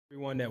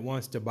Everyone that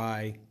wants to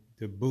buy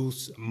the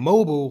Boost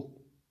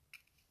mobile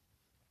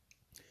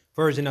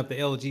version of the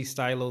LG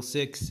Stylo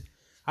 6,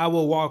 I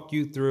will walk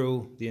you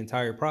through the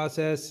entire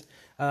process.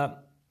 The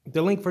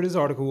link for this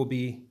article will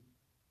be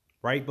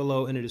right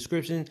below in the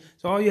description.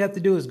 So all you have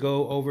to do is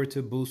go over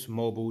to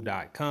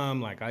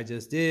boostmobile.com like I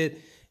just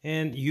did,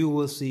 and you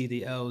will see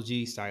the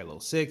LG Stylo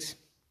 6,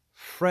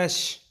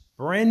 fresh,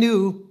 brand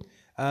new,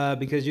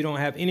 because you don't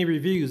have any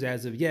reviews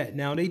as of yet.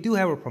 Now, they do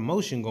have a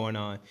promotion going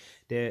on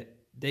that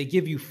they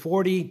give you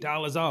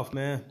 $40 off,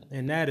 man.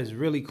 And that is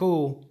really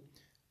cool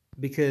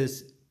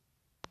because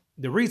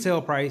the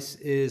retail price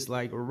is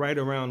like right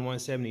around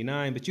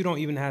 $179, but you don't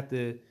even have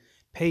to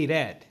pay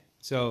that.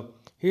 So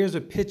here's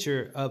a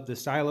picture of the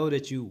Stylo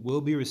that you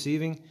will be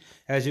receiving.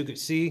 As you can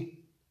see,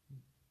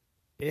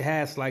 it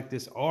has like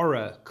this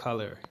aura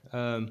color,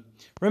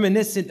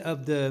 reminiscent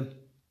of the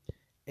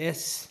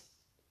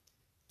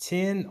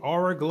S10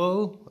 Aura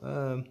Glow.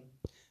 I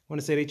want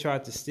to say they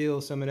tried to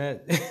steal some of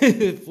that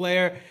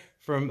flair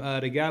from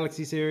the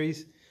Galaxy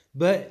series,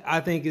 but I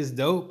think it's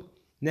dope.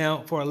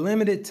 Now, for a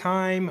limited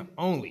time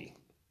only,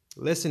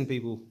 listen,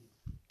 people,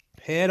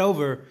 head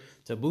over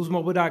to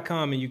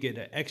boostmobile.com and you get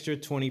an extra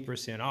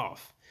 20%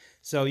 off.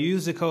 So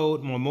use the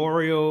code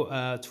Memorial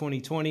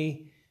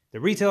 2020. The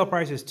retail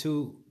price is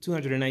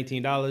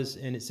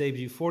 $219 and it saves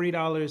you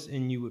 $40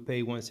 and you would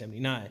pay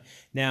 $179.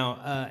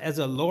 Now, as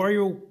a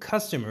loyal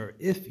customer,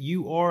 if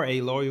you are a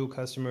loyal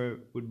customer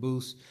with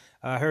Boost,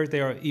 I heard they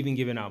are even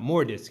giving out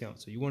more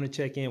discounts. So you want to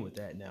check in with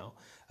that now.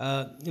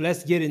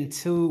 Let's get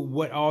into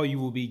what all you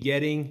will be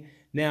getting.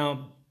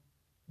 Now,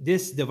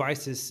 this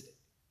device is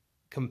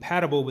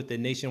compatible with the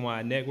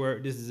nationwide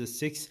network. This is a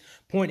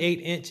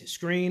 6.8-inch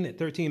screen,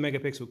 13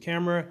 megapixel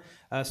camera.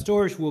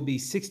 Storage will be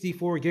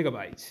 64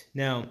 gigabytes.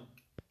 Now,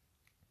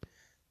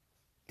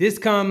 this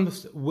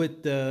comes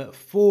with the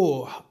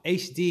full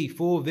HD,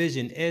 full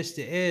vision,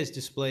 edge-to-edge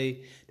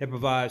display that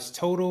provides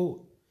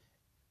total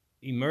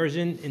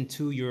immersion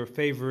into your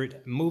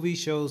favorite movies,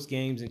 shows,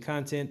 games, and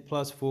content,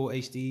 plus full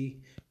HD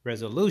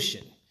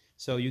resolution.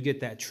 So you get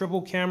that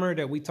triple camera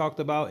that we talked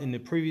about in the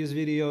previous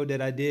video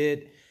that I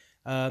did,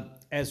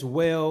 as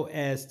well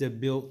as the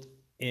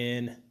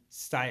built-in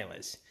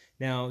stylus.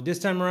 Now, this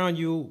time around,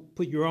 you'll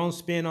put your own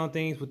spin on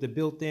things with the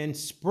built-in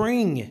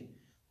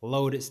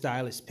spring-loaded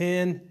stylus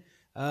pen.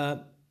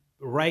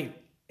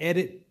 Write,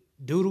 edit,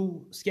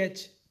 doodle,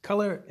 sketch,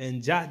 color,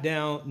 and jot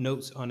down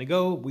notes on the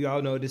go. We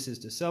all know this is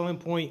the selling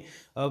point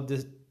of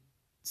the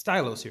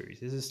Stylo series.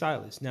 This is a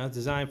stylus. Now it's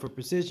designed for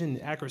precision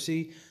and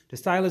accuracy. The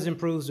stylus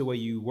improves the way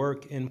you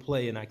work and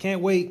play, and I can't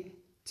wait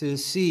to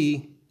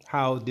see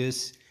how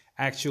this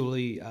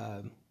actually,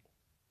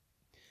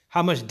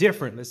 how much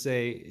different, let's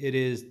say, it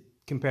is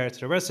compared to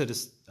the rest of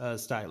the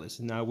stylus.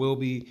 And I will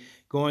be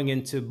going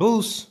into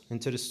Boost,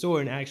 into the store,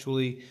 and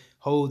actually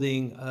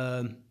holding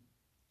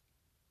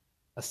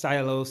a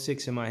Stylo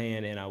 6 in my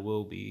hand, and I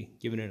will be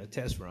giving it a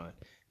test run.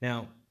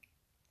 Now,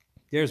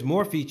 there's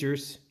more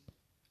features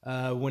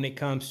when it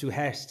comes to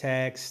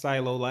hashtag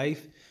Stylo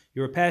Life.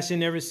 Your passion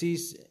never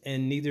ceases,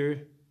 and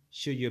neither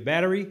should your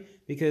battery,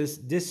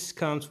 because this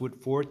comes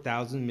with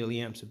 4,000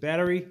 milliamps of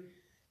battery,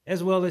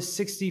 as well as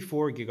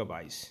 64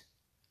 gigabytes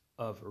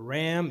of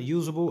RAM,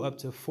 usable up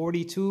to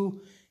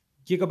 42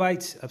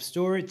 gigabytes of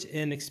storage,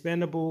 and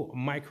expandable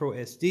micro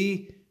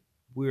SD.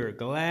 We're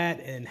glad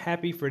and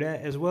happy for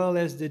that, as well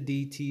as the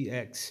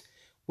DTX,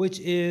 which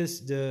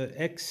is the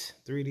X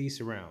 3D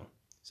surround.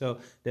 So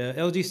the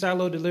LG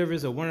Stylo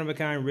delivers a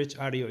one-of-a-kind rich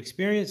audio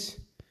experience.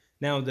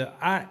 Now,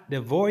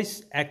 the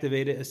voice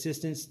activated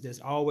assistance that's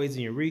always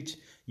in your reach.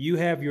 You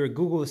have your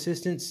Google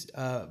Assistance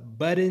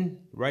button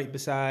right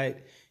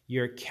beside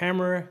your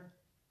camera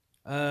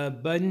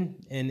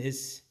button, and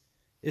it's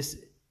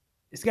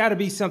got to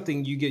be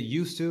something you get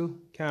used to,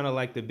 kind of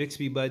like the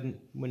Bixby button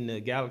when the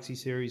Galaxy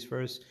series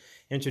first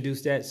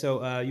introduced that.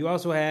 So you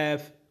also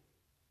have,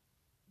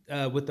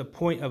 with the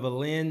point of a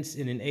lens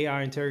in an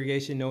AR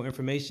interrogation, no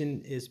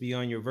information is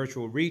beyond your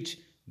virtual reach.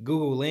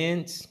 Google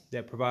Lens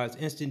that provides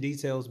instant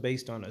details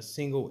based on a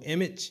single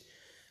image.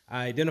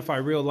 Identify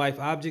real-life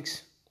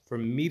objects,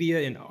 from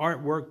media and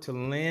artwork to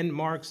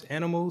landmarks,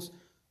 animals,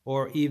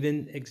 or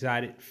even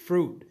exotic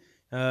fruit.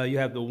 You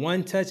have the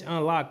one-touch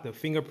unlock, the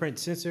fingerprint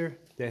sensor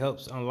that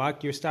helps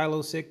unlock your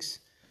Stylo 6.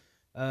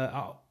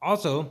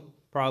 Also,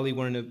 probably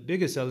one of the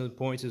biggest selling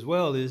points as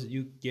well is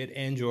you get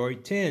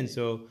Android 10.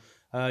 So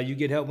you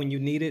get help when you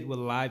need it with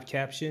live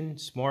caption,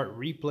 smart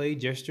replay,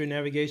 gesture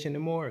navigation,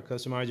 and more.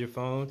 Customize your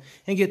phone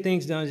and get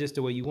things done just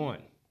the way you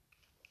want.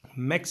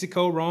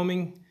 Mexico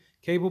roaming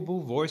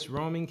capable, voice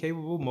roaming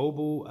capable,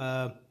 mobile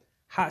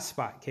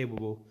hotspot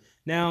capable.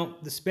 Now,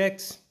 the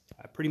specs,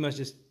 I pretty much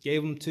just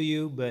gave them to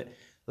you, but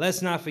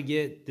let's not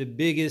forget the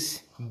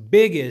biggest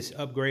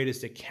upgrade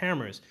is the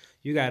cameras.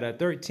 You got a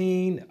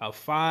 13, a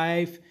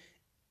 5,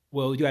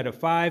 well, you got a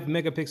 5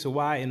 megapixel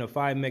wide and a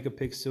 5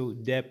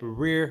 megapixel depth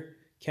rear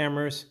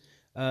cameras,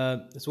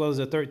 as well as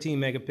a 13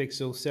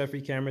 megapixel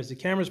selfie cameras. The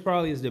cameras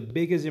probably is the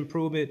biggest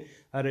improvement.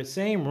 The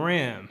same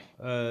RAM,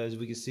 as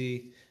we can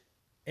see,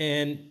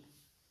 and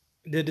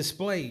The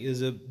display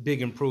is a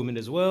big improvement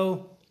as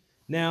well.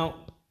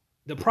 Now,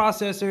 the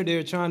processor,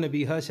 they're trying to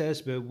be hush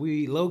hush, but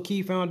we low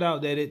key found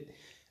out that it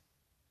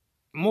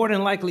more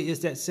than likely is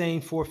that same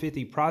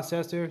 450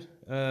 processor,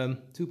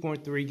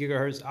 2.3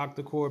 gigahertz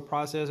octa-core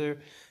processor.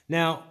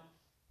 Now,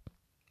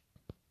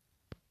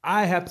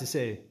 I have to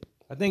say,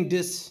 I think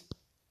this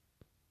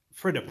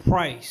for the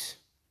price,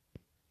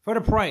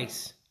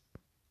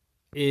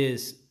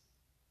 is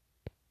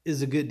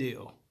a good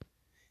deal.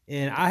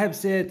 And I have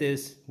said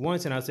this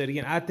once and I'll say it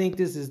again. I think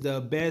this is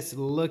the best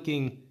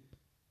looking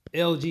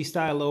LG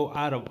Stylo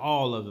out of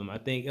all of them. I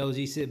think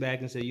LG sit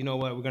back and say, you know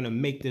what, we're going to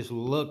make this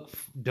look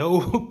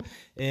dope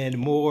and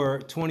more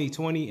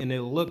 2020, and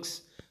it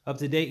looks up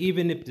to date,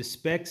 even if the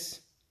specs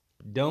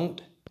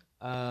don't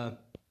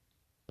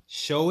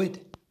show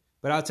it.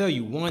 But I'll tell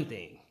you one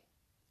thing,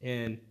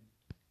 and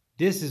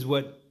this is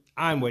what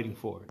I'm waiting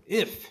for.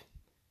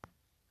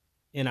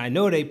 And I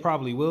know they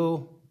probably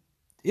will,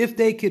 if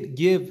they could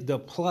give the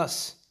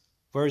plus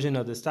version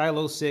of the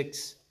Stylo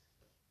 6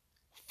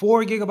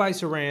 4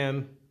 gigabytes of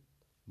RAM,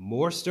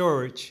 more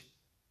storage,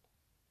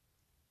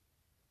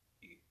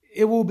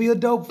 it will be a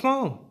dope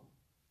phone.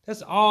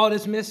 That's all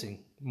that's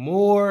missing.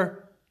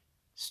 More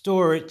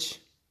storage,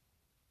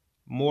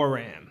 more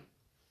RAM.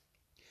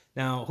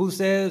 Now, who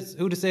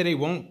to say they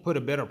won't put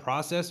a better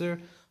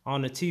processor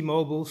on the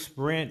T-Mobile,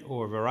 Sprint,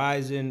 or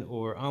Verizon,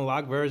 or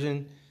Unlocked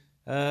version?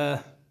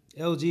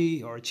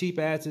 LG are cheap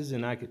asses,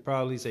 and I could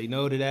probably say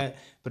no to that,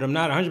 but I'm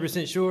not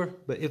 100% sure.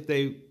 But if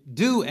they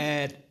do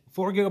add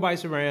 4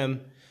 gigabytes of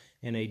RAM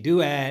and they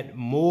do add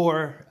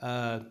more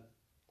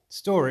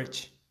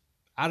storage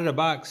out of the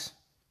box,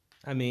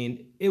 I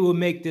mean, it will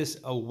make this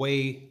a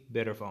way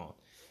better phone.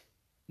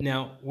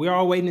 Now, we're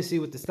all waiting to see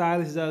what the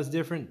stylus does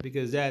different,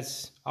 because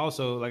that's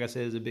also, like I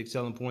said, is a big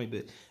selling point.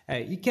 But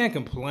hey, you can't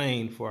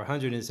complain for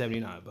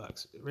 179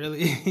 bucks,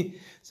 really.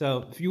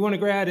 So if you want to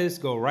grab this,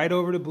 go right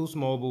over to Boost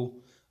Mobile.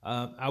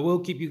 I will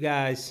keep you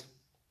guys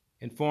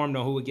informed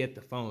on who will get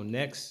the phone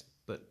next.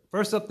 But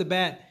first up the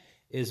bat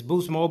is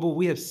Boost Mobile.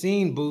 We have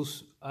seen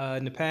Boost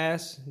in the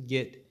past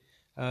get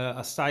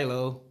a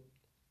Stylo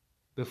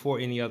before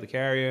any other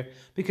carrier,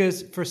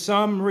 because for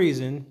some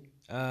reason,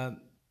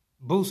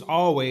 Boost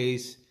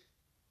always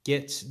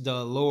gets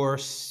the lower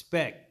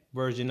spec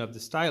version of the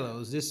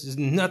Stylos. This is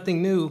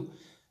nothing new.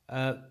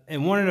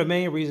 And one of the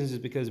main reasons is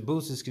because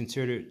Boost is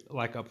considered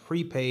like a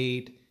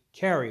prepaid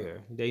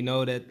carrier. They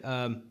know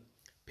that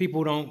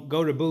people don't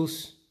go to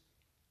Boost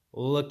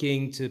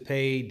looking to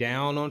pay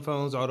down on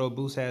phones, although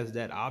Boost has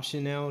that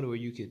option now where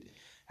you could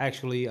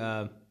actually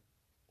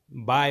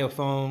buy a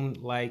phone,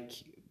 like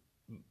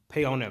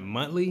pay on it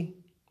monthly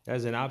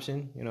as an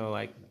option. You know,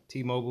 like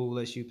T-Mobile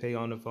lets you pay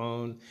on the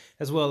phone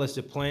as well as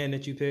the plan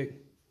that you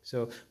pick.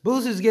 So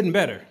Boost is getting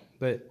better.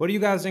 But what do you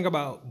guys think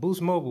about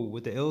Boost Mobile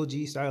with the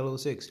LG Stylo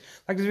 6?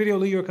 Like this video,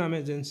 leave your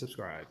comments and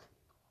subscribe.